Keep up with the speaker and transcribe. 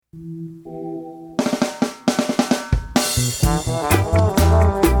Welcome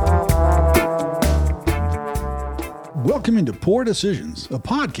into Poor Decisions, a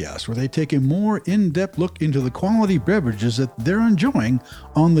podcast where they take a more in-depth look into the quality beverages that they're enjoying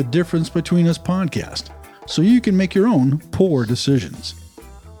on the Difference Between Us podcast, so you can make your own poor decisions.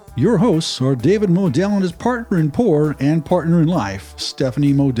 Your hosts are David Modell and his partner in poor and partner in life,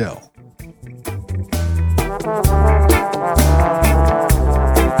 Stephanie Modell.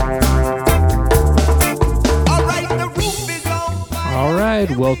 All right,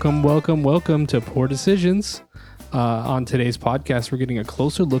 welcome to Poor Decisions. On today's podcast, we're getting a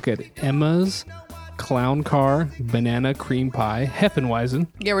closer look at Emma's Clown Car Banana Cream Pie Hefeweizen.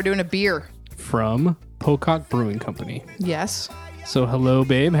 Yeah, we're doing a beer. From Pocock Brewing Company. Yes. So, hello,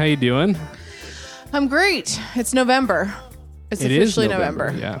 babe. How you doing? I'm great. It's November. It's officially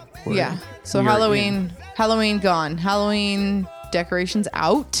November. Yeah. Yeah. So Halloween gone. Halloween decorations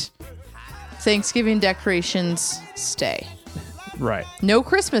out. Thanksgiving decorations stay. Right. No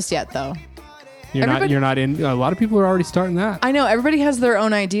Christmas yet, though. You're not in. A lot of people are already starting that. I know. Everybody has their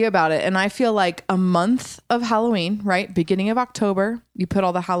own idea about it. And I feel like a month of Halloween, right? Beginning of October, you put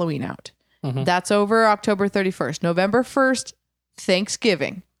all the Halloween out. Mm-hmm. That's over October 31st. November 1st,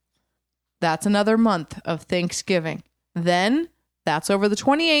 Thanksgiving. That's another month of Thanksgiving. Then that's over the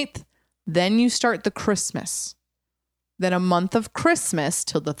 28th. Then you start the Christmas. Then a month of Christmas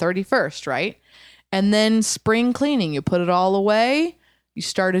till the 31st, right? And then spring cleaning. You put it all away. You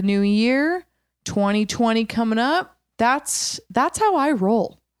start a new year. 2020 coming up. That's how I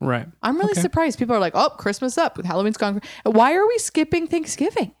roll. Right. I'm really surprised. People are like, oh, Christmas up. Halloween's gone. Why are we skipping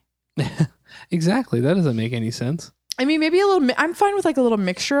Thanksgiving? Exactly. That doesn't make any sense. I mean, maybe a little. I'm fine with like a little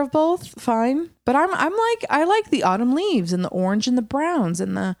mixture of both. Fine, but I like the autumn leaves and the orange and the browns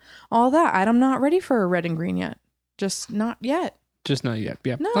and the all that. I'm not ready for a red and green yet. Just not yet.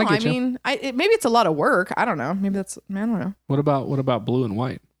 Yeah. No, I mean, maybe it's a lot of work. I don't know. Maybe that's. I don't know. What about blue and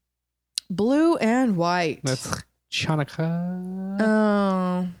white? Blue and white. That's Chanukah.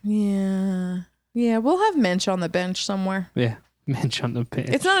 Oh yeah. Yeah, we'll have Mensch on the bench somewhere. Yeah. Mensch on the bench.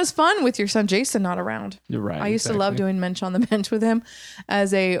 It's not as fun with your son Jason not around. You're right. I used to love doing Mensch on the bench with him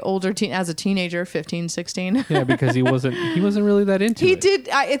as a teenager, 15, 16. Yeah, because he wasn't really that into it. He did.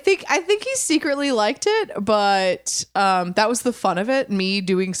 I think he secretly liked it, but that was the fun of it. Me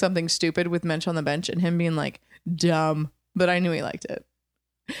doing something stupid with Mensch on the bench and him being like dumb, but I knew he liked it.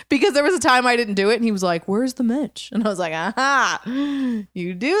 Because there was a time I didn't do it and he was like, where's the Mensch? And I was like, aha,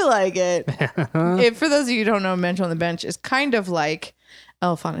 you do like it. For those of you who don't know, Mensch on the bench is kind of like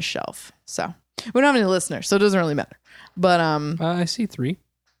Elf on a Shelf. So we don't have any listeners, so it doesn't really matter. But I see 3.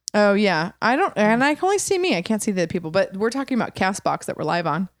 Oh yeah. I can only see me. I can't see the people, but we're talking about Castbox that we're live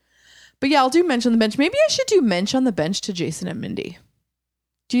on. But yeah, I'll do Mensch on the bench. Maybe I should do Mensch on the bench to Jason and Mindy.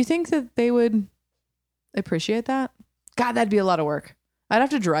 Do you think that they would appreciate that? God, that'd be a lot of work. I'd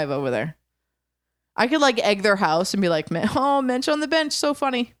have to drive over there. I could like egg their house and be like, oh, Mensch on the bench. So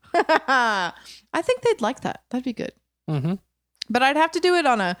funny. I think they'd like that. That'd be good. Mm-hmm. But I'd have to do it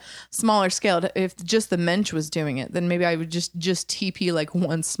on a smaller scale. If just the Mensch was doing it, then maybe I would just TP like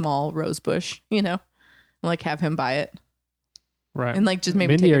one small rose bush, and like have him buy it. Right. And like just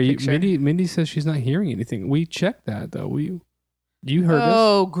maybe take a picture. Mindy says she's not hearing anything. We checked that though. You heard us.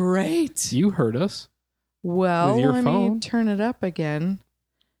 Oh, great. You heard us. Well, with your let phone. me turn it up again.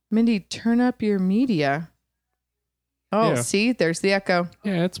 Mindy, turn up your media. Oh, yeah. See? There's the echo.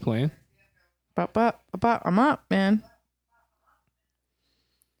 Yeah, it's playing. I'm up, man.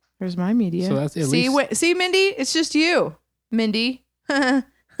 There's my media. So that's at least... See, Mindy? It's just you, Mindy. I'm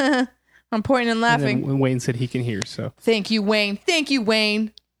pointing and laughing. And then Wayne said he can hear, so. Thank you, Wayne. I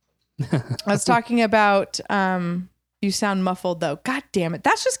was talking about... You sound muffled, though. God damn it.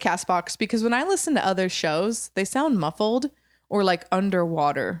 That's just Castbox, because when I listen to other shows, they sound muffled or like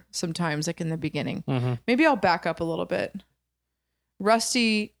underwater sometimes, like in the beginning. Mm-hmm. Maybe I'll back up a little bit.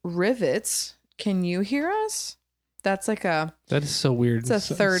 Rusty Rivets, can you hear us? That's like a... That is so weird.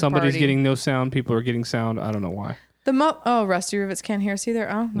 It's a third Somebody's party. Getting no sound. People are getting sound. I don't know why. Rusty Rivets can't hear us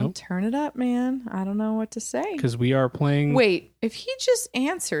either. Oh, nope. Turn it up, man. I don't know what to say. Because we are playing... Wait, if he just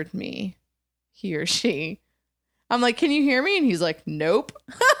answered me, he or she... I'm like, can you hear me? And he's like, nope.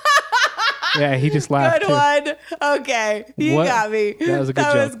 Yeah, he just laughed. Good one. Okay. You got me. That was a good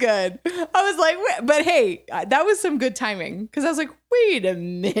joke. That was good. I was like, wait, but hey, that was some good timing. Because I was like, wait a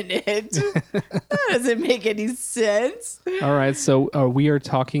minute. That doesn't make any sense. All right. So we are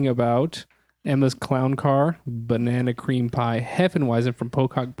talking about Emma's Clown Car, Banana Cream Pie, Hefeweizen from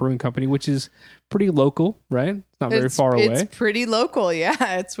Pocock Brewing Company, which is pretty local, right? It's not very far away. It's pretty local,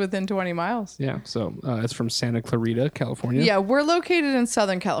 yeah. It's within 20 miles. Yeah, so it's from Santa Clarita, California. Yeah, we're located in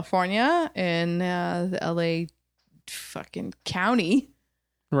Southern California in the LA fucking county.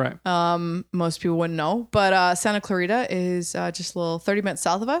 Right. Most people wouldn't know, but Santa Clarita is just a little 30 minutes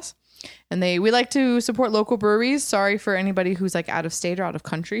south of us. And we like to support local breweries. Sorry for anybody who's like out of state or out of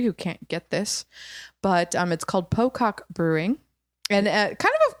country who can't get this. But it's called Pocock Brewing. And kind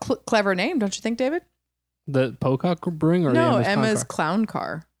of a clever name, don't you think, David? The Pocock Brewing or no, the Emma's Clown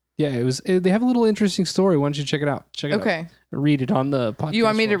Car. Yeah, they have a little interesting story. Why don't you check it out? Okay. Read it on the podcast. You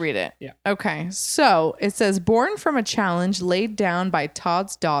want me to read it? Yeah. Okay. So it says, born from a challenge laid down by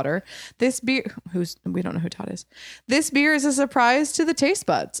Todd's daughter, this beer, we don't know who Todd is. This beer is a surprise to the taste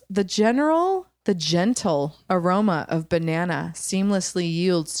buds. The gentle aroma of banana seamlessly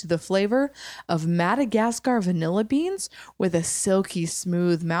yields to the flavor of Madagascar vanilla beans with a silky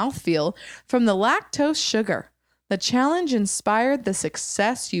smooth mouthfeel from the lactose sugar. The challenge inspired the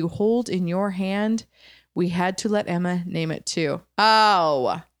success you hold in your hand. We had to let Emma name it too.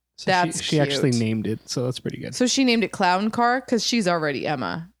 Oh, so that's she actually named it, so that's pretty good. So she named it Clown Car because she's already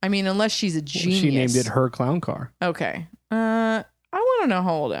Emma. I mean, unless she's a genius. She named it her Clown Car. Okay. I want to know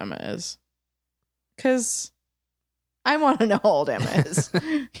how old Emma is. Because I want to know how old Emma is. You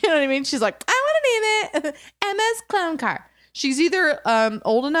know what I mean? She's like, I want to name it Emma's Clown Car. She's either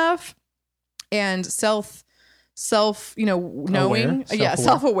old enough and knowing,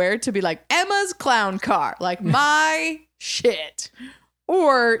 self-aware to be like Emma's Clown Car, like my shit,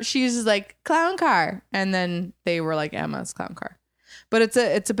 or she's just like Clown Car, and then they were like Emma's Clown Car. But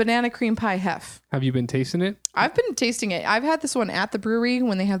it's a banana cream pie hef. Have you been tasting it? I've been tasting it. I've had this one at the brewery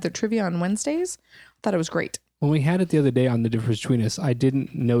when they have their trivia on Wednesdays. I thought it was great. When we had it the other day on the difference between us, I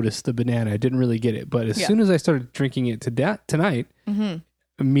didn't notice the banana. I didn't really get it, but as soon as I started drinking it tonight,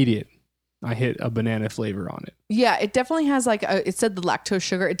 immediate. I hit a banana flavor on it. Yeah, it definitely has it said the lactose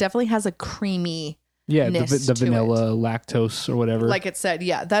sugar. It definitely has a creamy. Yeah, the vanilla lactose or whatever. Like it said,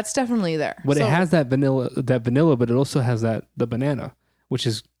 yeah, that's definitely there. But it has that vanilla, but it also has the banana, which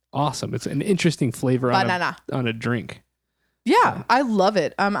is awesome. It's an interesting flavor on a drink. Yeah, I love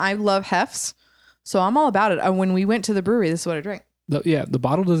it. I love hefs, so I'm all about it. When we went to the brewery, this is what I drank. The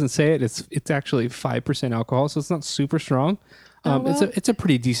bottle doesn't say it. It's actually 5% alcohol, so it's not super strong. It's a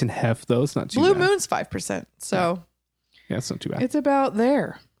pretty decent hef though. It's not too Blue bad. Moon's 5%, so yeah, it's not too bad. It's about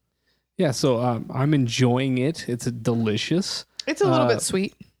there. Yeah, so I'm enjoying it. It's delicious. It's a little bit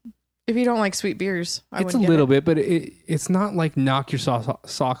sweet. If you don't like sweet beers, it's a little bit, but it's not like knock your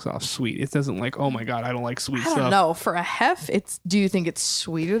socks off sweet. It doesn't like, oh my god, I don't like sweet stuff. I don't know. For a hef, do you think it's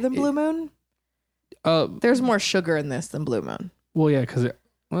sweeter than Blue Moon? There's more sugar in this than Blue Moon. Well, yeah, because I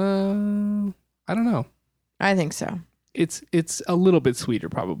don't know. I think so. It's a little bit sweeter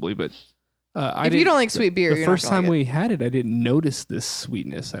probably, but if you don't like sweet beer, the first time we had it, I didn't notice this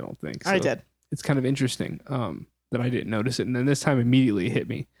sweetness. I don't think so. I did. It's kind of interesting that I didn't notice it, and then this time immediately it hit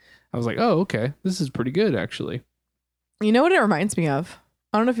me. I was like, oh, okay, this is pretty good actually. You know what it reminds me of?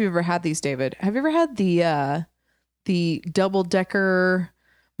 I don't know if you've ever had these, David. Have you ever had the double-decker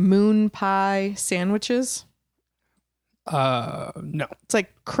moon pie sandwiches? No. It's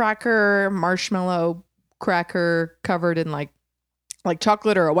like cracker, marshmallow cracker covered in like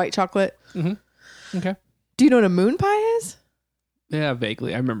chocolate or a white chocolate. Mm-hmm. Okay. Do you know what a moon pie is? Yeah,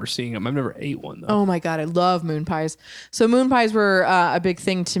 vaguely. I remember seeing them. I've never ate one though. Oh my god, I love moon pies. So moon pies were a big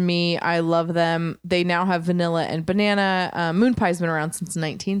thing to me. I love them. They now have vanilla and banana. Moon pie's been around since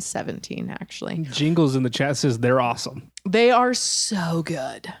 1917, actually. Jingles in the chat says they're awesome. They are so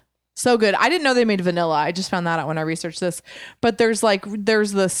good. So good. I didn't know they made vanilla. I just found that out when I researched this. But there's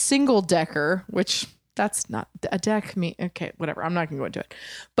the single decker, which that's not a deck. Okay, whatever. I'm not going to go into it.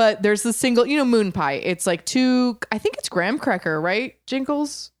 But there's the single, moon pie. It's like I think it's graham cracker, right?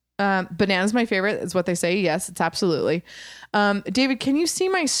 Jingles. Banana's my favorite is what they say. Yes, it's absolutely. David, can you see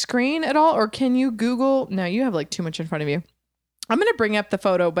my screen at all? Or can you Google? No, you have too much in front of you. I'm going to bring up the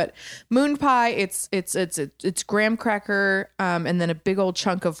photo, but moon pie, it's graham cracker, and then a big old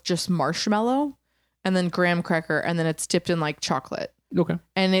chunk of just marshmallow, and then graham cracker, and then it's dipped in chocolate. Okay.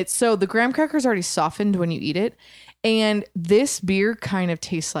 And the graham cracker's already softened when you eat it. And this beer kind of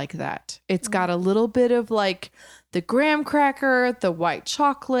tastes like that. It's got a little bit of the graham cracker, the white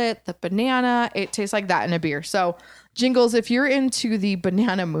chocolate, the banana. It tastes like that in a beer. So Jingles, if you're into the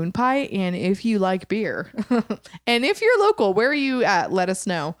banana moon pie and if you like beer and if you're local, where are you at? Let us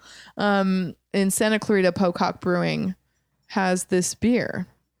know. In Santa Clarita, Pocock Brewing has this beer.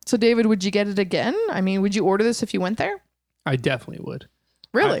 So David, would you get it again? I mean, would you order this if you went there? I definitely would.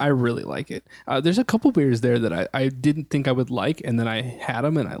 Really? I really like it. There's a couple beers there that I didn't think I would like, and then I had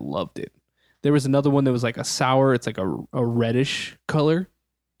them and I loved it. There was another one that was like a sour. It's like a reddish color.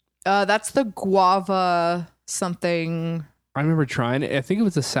 That's the guava something. I remember trying it. I think it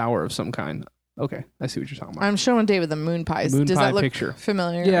was a sour of some kind. Okay, I see what you're talking about. I'm showing David the moon pies. Moon Does pie that look picture.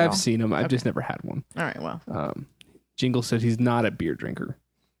 familiar? Yeah, I've seen them. I've just never had one. All right, well. Jingle said he's not a beer drinker.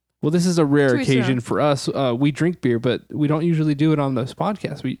 Well, this is a rare occasion for us. We drink beer, but we don't usually do it on this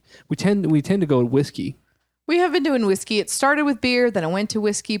podcast. We tend to go with whiskey. We have been doing whiskey. It started with beer, then it went to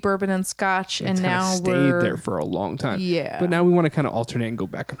whiskey, bourbon, and scotch, and now stayed there for a long time. Yeah. But now we want to kind of alternate and go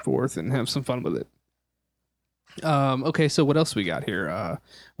back and forth and have some fun with it. Okay, so what else we got here?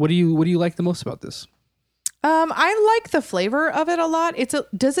 What do you like the most about this? I like the flavor of it a lot.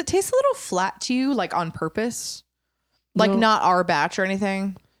 Does it taste a little flat to you, like on purpose? Like not our batch or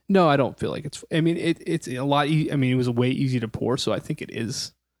anything? No, I don't feel like it's. I mean, it's a lot. I mean, it was way easy to pour, so I think it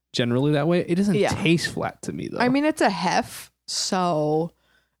is generally that way. It doesn't taste flat to me, though. I mean, it's a hef, so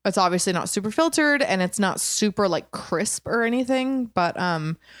it's obviously not super filtered, and it's not super like crisp or anything. But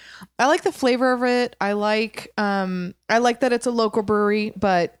I like the flavor of it. I like that it's a local brewery,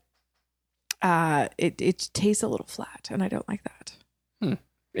 but it tastes a little flat, and I don't like that.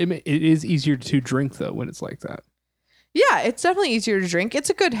 It is easier to drink though when it's like that. Yeah, it's definitely easier to drink. It's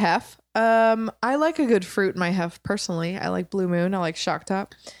a good hef. I like a good fruit in my hef personally. I like Blue Moon. I like Shock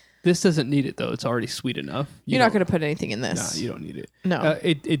Top. This doesn't need it though. It's already sweet enough. You're not going to put anything in this. No, you don't need it. No.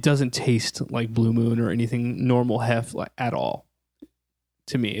 It doesn't taste like Blue Moon or anything normal hef at all.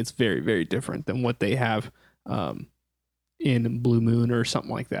 To me, it's very, very different than what they have in Blue Moon or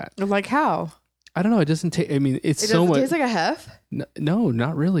something like that. Like how? I don't know. It doesn't taste. I mean, it doesn't taste like a hef? No,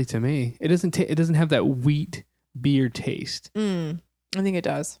 not really to me. It doesn't. It doesn't have that wheat beer taste. I think it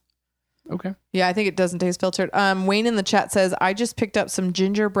does. Okay. Yeah, I think it doesn't taste filtered. Wayne in the chat says, I just picked up some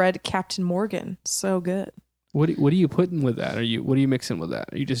gingerbread Captain Morgan. So good. What are you putting with that? What are you mixing with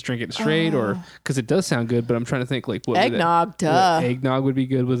that? Are you just drinking it straight or because it does sound good, but I'm trying to think like what eggnog, duh. Eggnog would be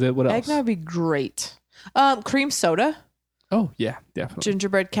good with it. What else? Eggnog would be great. Cream soda. Oh yeah, definitely.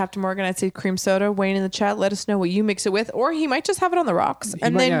 Gingerbread Captain Morgan, I'd say cream soda. Wayne in the chat, let us know what you mix it with, or he might just have it on the rocks.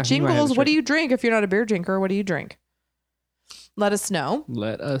 Jingles, what do you drink if you're not a beer drinker? What do you drink? Let us know.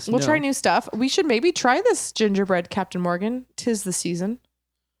 We'll try new stuff. We should maybe try this gingerbread Captain Morgan. 'Tis the season.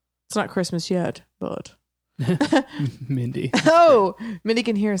 It's not Christmas yet, but Mindy. Oh, Mindy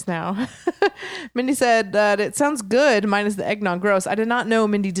can hear us now. Mindy said that it sounds good, minus the eggnog gross. I did not know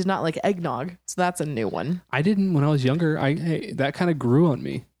Mindy did not like eggnog, so that's a new one. I didn't when I was younger. That kind of grew on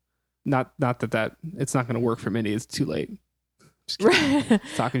me. Not that it's not going to work for Mindy. It's too late. Just kidding.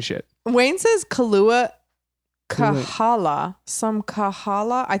 Talking shit. Wayne says Kahlua, some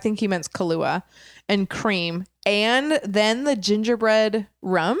Kahala. I think he meant Kahlua and cream, and then the gingerbread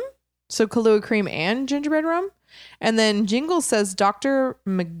rum. So Kahlua cream and gingerbread rum. And then Jingle says Dr.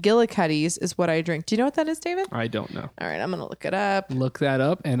 McGillicuddy's is what I drink. Do you know what that is, David? I don't know. All right, I'm going to look it up. Look that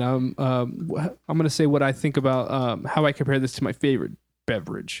up. And I'm going to say what I think about how I compare this to my favorite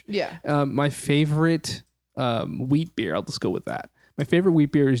beverage. Yeah. My favorite wheat beer, I'll just go with that. My favorite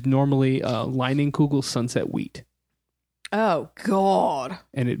wheat beer is normally Leinenkugel Sunset Wheat. Oh, God.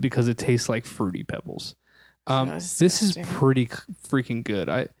 And because it tastes like Fruity Pebbles. This is pretty freaking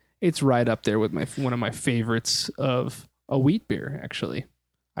good. It's right up there with one of my favorites of a wheat beer, actually.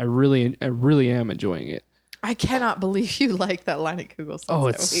 I really am enjoying it. I cannot believe you like that Leinenkugel Sunset Oh,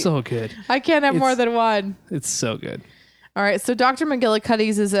 it's wheat. so good. I can't have more than one. It's so good. All right, so Dr.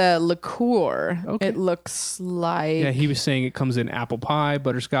 McGillicuddy's is a liqueur. Okay. It looks like... Yeah, he was saying it comes in apple pie,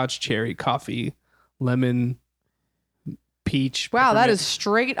 butterscotch, cherry, coffee, lemon, peach. Wow, that is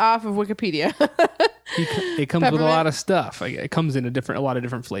straight off of Wikipedia. It comes with a lot of stuff. It comes in a lot of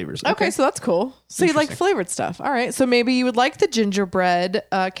different flavors. Okay, so that's cool. So you like flavored stuff. All right, so maybe you would like the gingerbread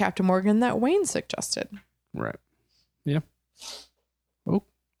Captain Morgan that Wayne suggested. Right. Yeah. Oh.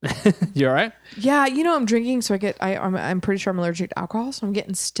 You all right? Yeah, I'm drinking, so I'm pretty sure I'm allergic to alcohol, so I'm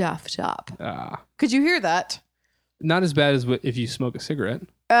getting stuffed up. Could you hear that? Not as bad as if you smoke a cigarette.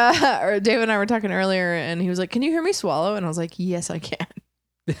 Or Dave and I were talking earlier, and he was like, "Can you hear me swallow?" And I was like, "Yes, I can."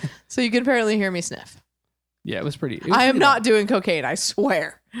 So you can apparently hear me sniff. Yeah, it was pretty. I am not doing cocaine, I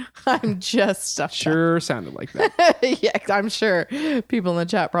swear. I'm just stuffed up. Sure sounded like that. Yeah, I'm sure people in the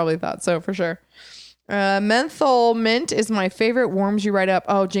chat probably thought so for sure. Menthol mint is my favorite. Warms you right up.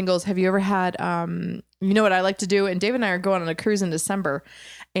 Oh, Jingles, have you ever had, you know what I like to do? And Dave and I are going on a cruise in December,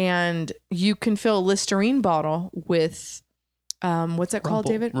 and you can fill a Listerine bottle with, what's that called,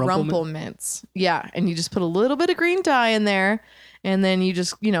 David? Rumple mints. Yeah. And you just put a little bit of green dye in there. And then you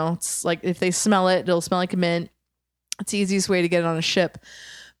just, it's like if they smell it, it'll smell like a mint. It's the easiest way to get it on a ship.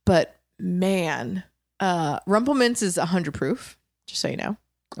 But man, Rumplemints is 100 proof, just so you know.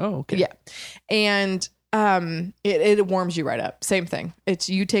 Oh, okay. Yeah. And it warms you right up. Same thing. It's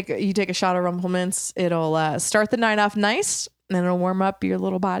you take a shot of Rumplemints. It'll start the night off nice, and it'll warm up your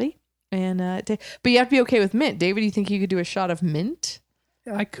little body. And but you have to be okay with mint. David, you think you could do a shot of mint?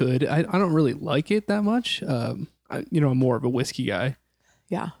 I could. I don't really like it that much. I'm more of a whiskey guy.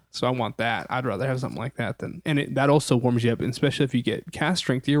 Yeah. So I want that. I'd rather have something like that than, and that also warms you up, and especially if you get cast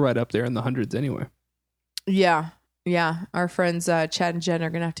strength, you're right up there in the hundreds anyway. Yeah. Yeah. Our friends Chad and Jen are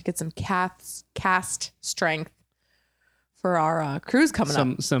gonna have to get some cast strength for our cruise coming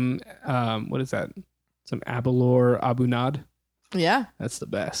up. Some what is that? Some Abalor Abunad. Yeah. That's the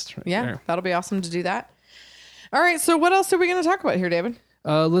best. Right there. That'll be awesome to do that. All right. So what else are we gonna talk about here, David?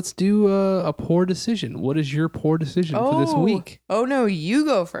 Let's do a poor decision. What is your poor decision for this week? Oh no, you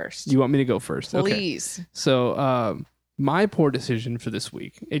go first. You want me to go first? Please. Okay. So my poor decision for this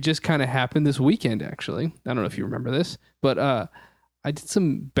week, it just kind of happened this weekend, actually. I don't know if you remember this, but I did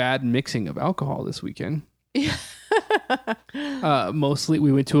some bad mixing of alcohol this weekend. Yeah. Mostly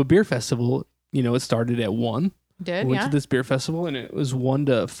we went to a beer festival. It started at 1. Did, we went to this beer festival, and it was 1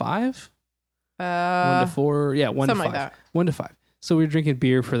 to 5? 1 to 4? Yeah, 1 to 5. Something like that. 1 to 5. So we were drinking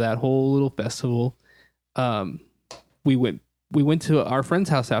beer for that whole little festival. We went to our friend's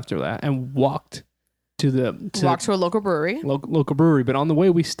house after that and walked to a local brewery. Local brewery, but on the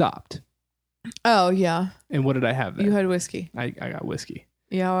way we stopped. Oh yeah. And what did I have there? You had whiskey. I got whiskey.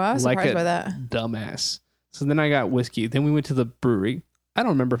 Yeah, well, I was surprised by that. Dumbass. So then I got whiskey. Then we went to the brewery. I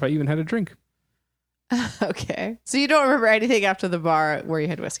don't remember if I even had a drink. Okay. So you don't remember anything after the bar where you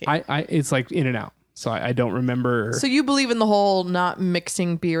had whiskey? It's like in and out. So I don't remember. So you believe in the whole not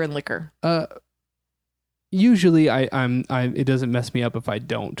mixing beer and liquor? Usually it doesn't mess me up if I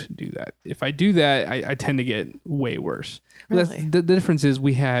don't do that. If I do that, I tend to get way worse. Really? The difference is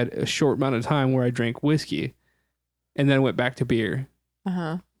we had a short amount of time where I drank whiskey and then went back to beer.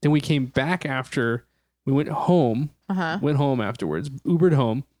 Uh-huh. Then we came back after we went home. Uh-huh. Went home afterwards, Ubered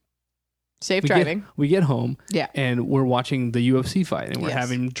home. Safe driving. We get home. Yeah. And we're watching the UFC fight and we're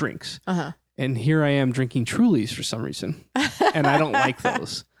having drinks. Uh-huh. And here I am drinking Trulies for some reason. And I don't like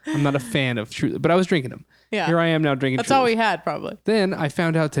those. I'm not a fan of Trulies, but I was drinking them. Yeah. Here I am now drinking Trulies. That's all we had, probably. Then I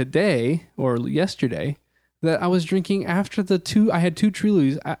found out today or yesterday that I was drinking after I had 2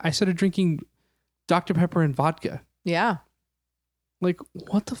 Trulies. I started drinking Dr. Pepper and vodka. Yeah. Like,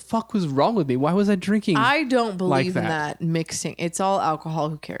 what the fuck was wrong with me? Why was I drinking? I don't believe like in that mixing. It's all alcohol.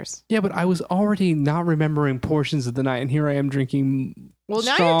 Who cares? Yeah, but I was already not remembering portions of the night, and here I am drinking. Well,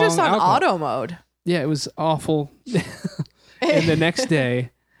 now you're just on alcohol. auto mode. Yeah, it was awful. And the next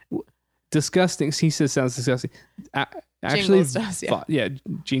day, disgusting. He says sounds disgusting. Actually, Jingles does, yeah.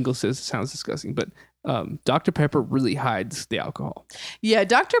 Jingle says it sounds disgusting, but Dr. Pepper really hides the alcohol. Yeah,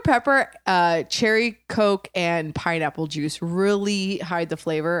 Dr. Pepper, cherry Coke, and pineapple juice really hide the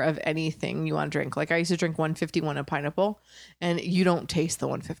flavor of anything you want to drink. Like I used to drink 151 of pineapple, and you don't taste the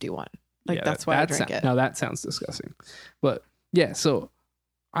 151. Like yeah, that's why I drink it. Now that sounds disgusting, but yeah. So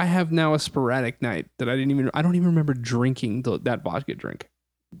I have now a sporadic night that I don't even remember drinking that vodka drink.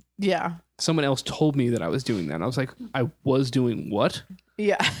 Yeah. Someone else told me that I was doing that. And I was like, I was doing what?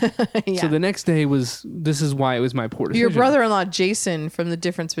 Yeah. So the next day this is why it was my poor decision. Your brother-in-law, Jason, from the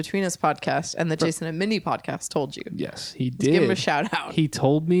Difference Between Us podcast and the Jason and Mindy podcast told you. Yes, he did. Let's give him a shout out. He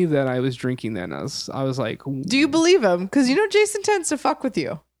told me that I was drinking that. And I was like, do you believe him? Because Jason tends to fuck with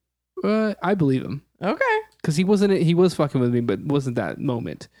you. I believe him. Okay. Because he was fucking with me, but wasn't that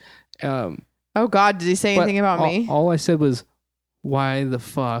moment. Oh God, did he say anything about me? All I said was, why the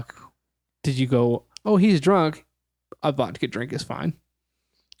fuck did you go, oh, he's drunk. A vodka drink is fine.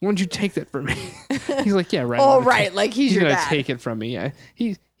 Why don't you take that from me? He's like, yeah, right. Oh, right. Like he's your gonna dad. Take it from me. Yeah.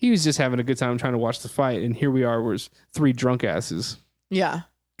 He was just having a good time trying to watch the fight. And here we are, we're 3 drunk asses. Yeah.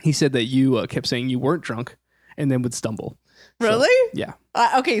 He said that you kept saying you weren't drunk and then would stumble. Really? So, yeah.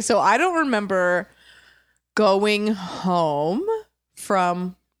 Okay. So I don't remember going home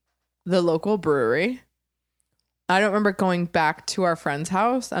from the local brewery. I don't remember going back to our friend's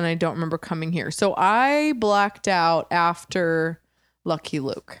house, and I don't remember coming here. So I blacked out after Lucky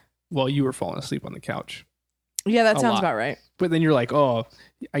Luke. Well, you were falling asleep on the couch. Yeah, that sounds about right. But then you're like, oh,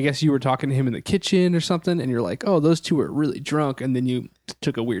 I guess you were talking to him in the kitchen or something, and you're like, oh, those 2 are really drunk, and then you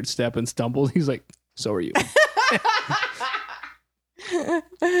took a weird step and stumbled. He's like, so are you.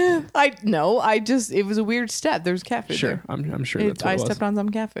 It was a weird step. There was cat food. Sure, I'm sure that's what it was. I stepped on some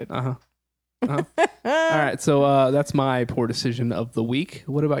cat food. All right, so that's my poor decision of the week.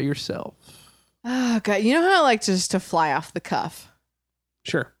 What about yourself? Oh God, you know how I like just to fly off the cuff?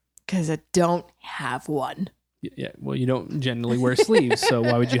 Sure. Because I don't have one. Yeah. Well, you don't generally wear sleeves, so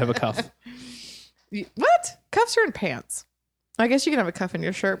why would you have a cuff? What? Cuffs are in pants. I guess you can have a cuff in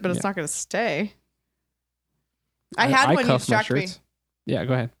your shirt, but it's not going to stay. I had one. You distracted me. Yeah,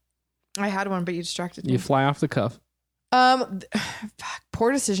 go ahead. I had one, but you distracted me. You fly off the cuff.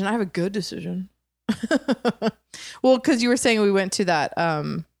 Poor decision. I have a good decision. Well, because you were saying we went to that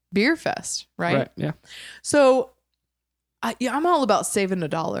beer fest, right? Right. Yeah. So, I'm all about saving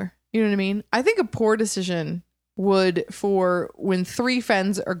 $1. You know what I mean? I think a poor decision would for when 3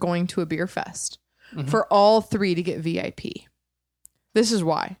 friends are going to a beer fest, for all 3 to get VIP. This is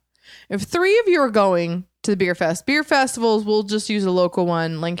why. If 3 of you are going to the beer festivals, we'll just use a local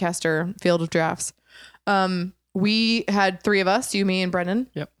one, Lancaster Field of Drafts. We had 3 of us, you, me, and Brendan.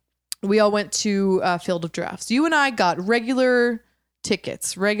 Yep. We all went to Field of Drafts. You and I got regular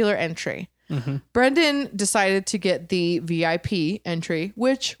tickets, regular entry. Brendan decided to get the VIP entry,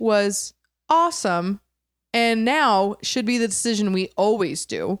 which was awesome. And now should be the decision we always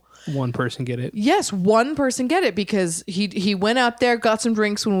do. One person get it. Yes, one person get it because he went up there, got some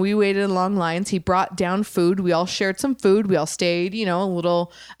drinks when we waited in long lines. He brought down food. We all shared some food. We all stayed, a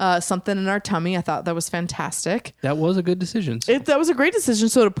little something in our tummy. I thought that was fantastic. That was a good decision. That was a great decision.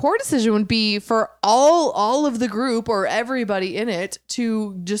 So the poor decision would be for all of the group or everybody in it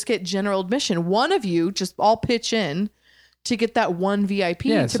to just get general admission. One of you just all pitch in to get that one VIP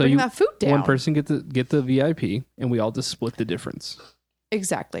to bring that food down. One person get the VIP, and we all just split the difference.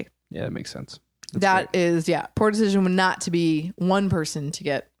 Exactly. Yeah, that makes sense. Poor decision would not to be one person to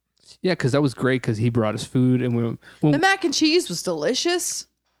get. Yeah, because that was great because he brought us food and the mac and cheese was delicious.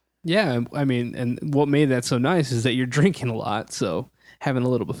 Yeah, I mean, and what made that so nice is that you're drinking a lot, so having a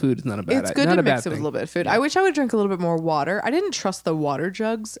little bit of food is not a bad. It's good to mix it with a little bit of food. Yeah. I wish I would drink a little bit more water. I didn't trust the water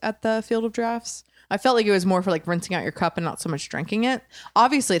jugs at the Field of Drafts. I felt like it was more for like rinsing out your cup and not so much drinking it.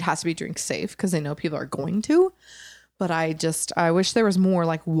 Obviously, it has to be drink safe because they know people are going to. But I wish there was more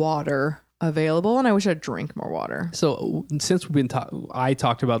like water available, and I wish I'd drink more water. So since we've been I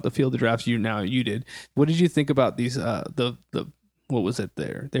talked about the Field of Drafts. You did. What did you think about these? What was it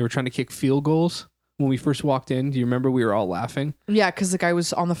there? They were trying to kick field goals when we first walked in. Do you remember we were all laughing? Yeah, because the guy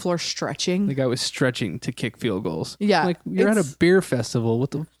was on the floor stretching. The guy was stretching to kick field goals. Yeah, like you're at a beer festival.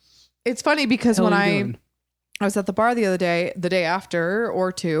 What the? It's funny because when I was at the bar the day after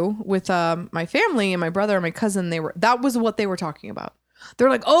or two with my family and my brother and my cousin, that was what they were talking about. They're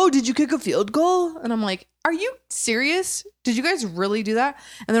like, "Oh, did you kick a field goal?" And I'm like, "Are you serious? Did you guys really do that?"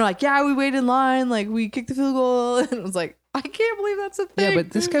 And they're like, "Yeah, we waited in line, like we kicked the field goal." And I was like, "I can't believe that's a thing." Yeah, but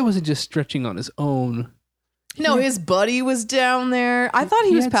this guy wasn't just stretching on his own. No, his buddy was down there. I thought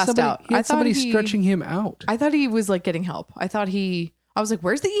he was passed out. I thought somebody stretching him out. I thought he was like getting help. I was like,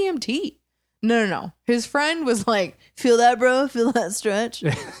 "Where's the EMT?" No. His friend was like, "Feel that, bro? Feel that stretch?"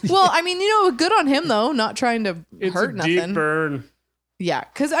 Well, I mean, good on him though, not trying to hurt nothing. Deep burn. Yeah,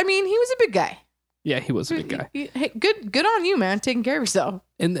 because I mean, he was a big guy. Yeah, he was a big guy. Hey, good on you, man, taking care of yourself.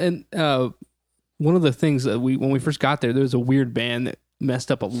 And one of the things that when we first got there was a weird band that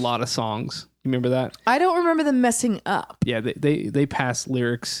messed up a lot of songs. You remember that? I don't remember them messing up. Yeah, they passed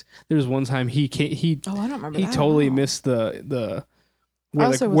lyrics. There was one time he I don't remember. He totally missed the.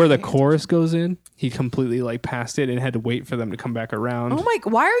 Where the chorus goes in, he completely like passed it and had to wait for them to come back around. Oh my!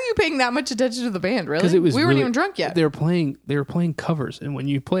 Why are you paying that much attention to the band? Really? Because we weren't even drunk yet. They were playing covers, and when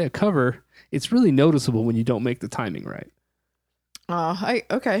you play a cover, it's really noticeable when you don't make the timing right.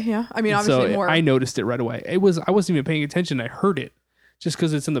 Okay, yeah. I mean, obviously more. I noticed it right away. I wasn't even paying attention. I heard it just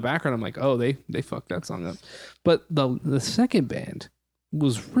because it's in the background. I'm like, oh, they fucked that song up. But the second band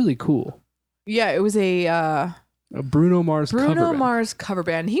was really cool. Yeah, it was a Bruno Mars cover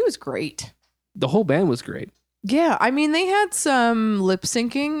band. He was great. The whole band was great. Yeah, I mean, they had some lip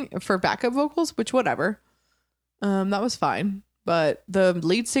syncing for backup vocals, which whatever. That was fine. But the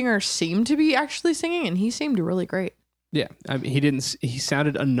lead singer seemed to be actually singing, and he seemed really great. Yeah, I mean, he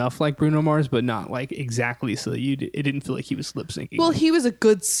sounded enough like Bruno Mars, but not like exactly so that it didn't feel like he was lip syncing. Well, he was a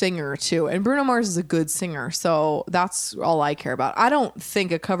good singer too, and Bruno Mars is a good singer, so that's all I care about. I don't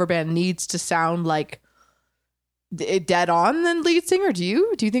think a cover band needs to sound like dead on than lead singer. Do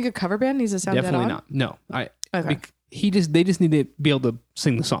you think a cover band needs to sound definitely dead on? Not? No, okay. They just need to be able to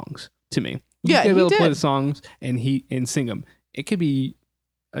sing the songs. To me, you yeah, be able to play the songs and sing them. It could be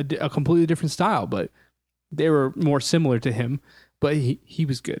a completely different style, but they were more similar to him. But he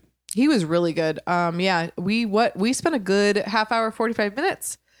was good. He was really good. Yeah, we spent a good half hour, 45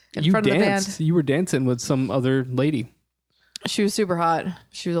 minutes in front of the band. You were dancing with some other lady. She was super hot.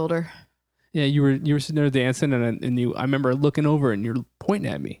 She was older. Yeah, you were sitting there dancing, and I remember looking over, and you're pointing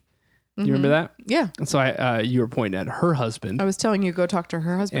at me. You remember that? Yeah. And so you were pointing at her husband. I was telling you, go talk to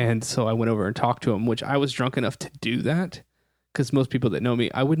her husband. And so I went over and talked to him, which I was drunk enough to do that. Because most people that know me,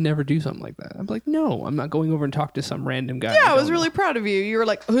 I would never do something like that. I'm like, no, I'm not going over and talk to some random guy. Yeah, I was really proud of you. You were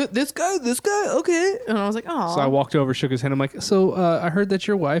like, this guy, okay. And I was like, oh. So I walked over, shook his hand. I'm like, so I heard that's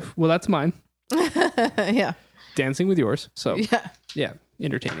your wife. Well, that's mine. Yeah. Dancing with yours. So yeah,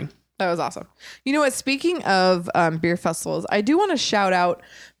 entertaining. That was awesome. You know what? Speaking of beer festivals, I do want to shout out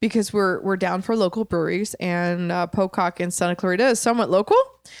because we're down for local breweries, and Pocock in Santa Clarita is somewhat local.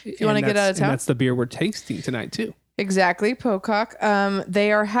 If you want to get out of town, and that's the beer we're tasting tonight too. Exactly, Pocock.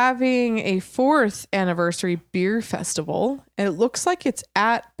 They are having a 4th anniversary beer festival, and it looks like it's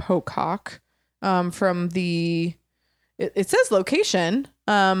at Pocock. From the, it says location,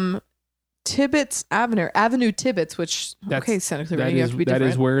 Tibbetts Avenue Tibbetts, which Santa Clarita, you have to be different. That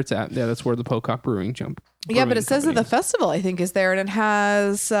is where it's at. Yeah, that's where the Pocock Brewing Yeah, but it says that the festival, I think, is there, and it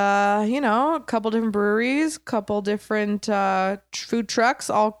has, a couple different breweries, couple different food trucks,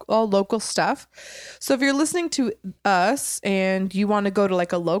 all local stuff. So if you're listening to us and you want to go to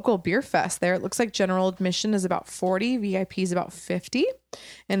like a local beer fest there, it looks like general admission is about 40, VIP is about 50.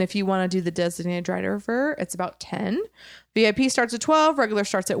 And if you want to do the designated driver, it's about 10. VIP starts at 12, regular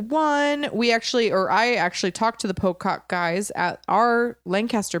starts at 1. I actually talked to the Pocock guys at our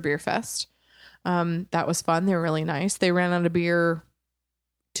Lancaster Beer Fest. That was fun. They were really nice. They ran out of beer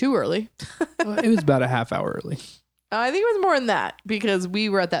too early. It was about a half hour early. I think it was more than that because we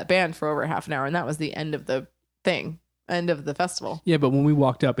were at that band for over half an hour, and that was the end of the festival. Yeah, but when we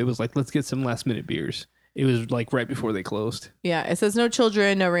walked up, it was like, let's get some last minute beers. It was like right before they closed. Yeah, it says no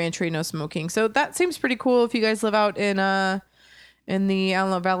children, no reentry, no smoking. So that seems pretty cool. If you guys live out in the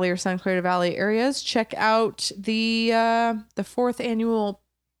Antelope Valley or Santa Clarita Valley areas, check out the 4th annual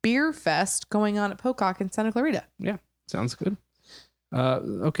Beer Fest going on at Pocock in Santa Clarita. Yeah, sounds good.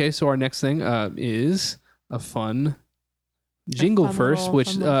 Okay, so our next thing is a fun jingle first,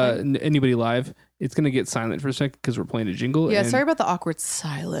 which anybody live, it's going to get silent for a second because we're playing a jingle. Yeah, sorry about the awkward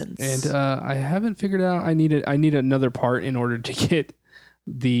silence. And I haven't figured out, I need another part in order to get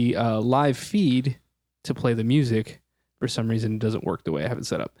the live feed to play the music. For some reason, it doesn't work the way I have it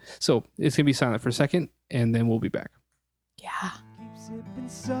set up. So it's going to be silent for a second, and then we'll be back. Yeah. Keep sipping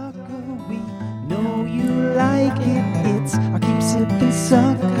sucker, we know you like it. It's our keep sipping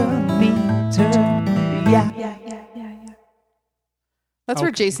sucker meter. Yeah. That's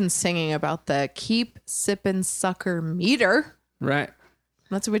where Jason's singing about the keep sipping sucker meter. Right.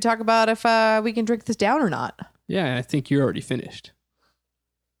 That's what we talk about if we can drink this down or not. Yeah, I think you're already finished.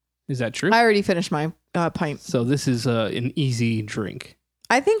 Is that true? I already finished my pint. So this is an easy drink.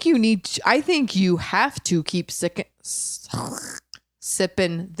 I think you have to keep sipping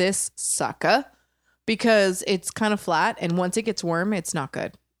this sucker because it's kind of flat, and once it gets warm, it's not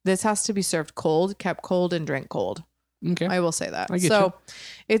good. This has to be served cold, kept cold, and drank cold. Okay, I will say that. I get you.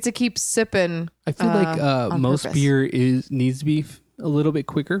 It's a keep sipping. I feel like most purpose. Beer needs to be a little bit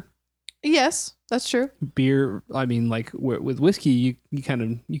quicker. Yes, that's true. Beer, I mean, like with whiskey, you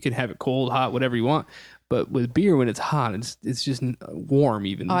can have it cold, hot, whatever you want. But with beer, when it's hot, it's just warm.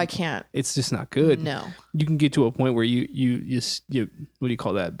 Even I can't. It's just not good. No, you can get to a point where you what do you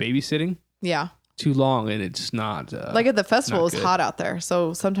call that? Babysitting. Yeah. Too long, and it's not like at the festival. It's hot out there,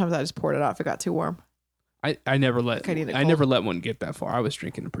 so sometimes I just poured it off. It got too warm. I never let one get that far. I was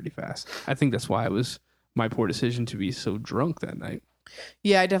drinking it pretty fast. I think that's why it was my poor decision to be so drunk that night.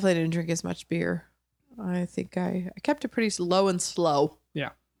 Yeah, I definitely didn't drink as much beer. I think I kept it pretty low and slow.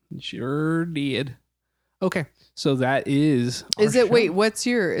 Yeah, sure did. Okay, so that is. Is it? Show. Wait, what's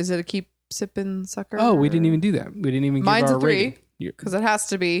your? Is it a keep sipping sucker? Oh, we didn't even do that. We didn't even. Mine's give our a 3 because it has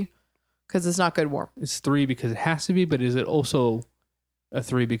to be because it's not good warm. It's 3 because it has to be, but is it also a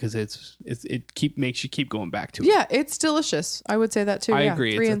 3 because it makes you keep going back to it? Yeah, it's delicious. I would say that too. I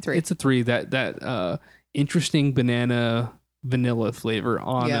agree. 3 and 3. It's a 3. That interesting banana vanilla flavor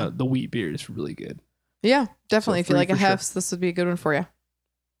on the wheat beer is really good. Yeah, definitely. So if you like a Hefs, this would be a good one for you.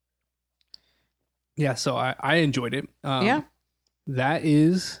 Yeah, so I enjoyed it. That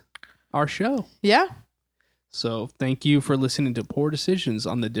is our show. Yeah. So thank you for listening to Poor Decisions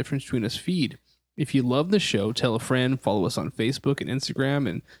on the Difference Between Us feed. If you love the show, tell a friend, follow us on Facebook and Instagram,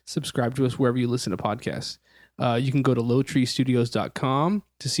 and subscribe to us wherever you listen to podcasts. You can go to lowtreestudios.com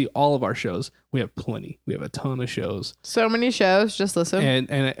to see all of our shows. We have plenty. We have a ton of shows. So many shows. Just listen.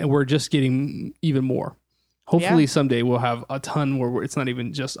 And we're just getting even more. Hopefully someday we'll have a ton where it's not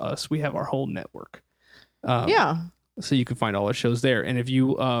even just us. We have our whole network. So you can find all our shows there. And if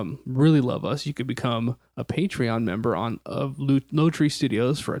you really love us, you could become a Patreon member of Low Tree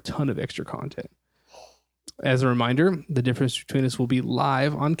Studios for a ton of extra content. As a reminder, The Difference Between Us will be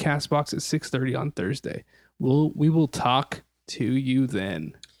live on CastBox at 6:30 on Thursday. We will talk to you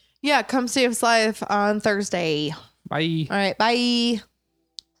then. Yeah, come see us live on Thursday. Bye. All right, bye.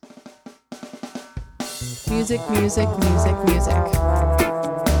 Music, music, music,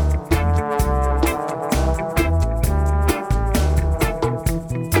 music.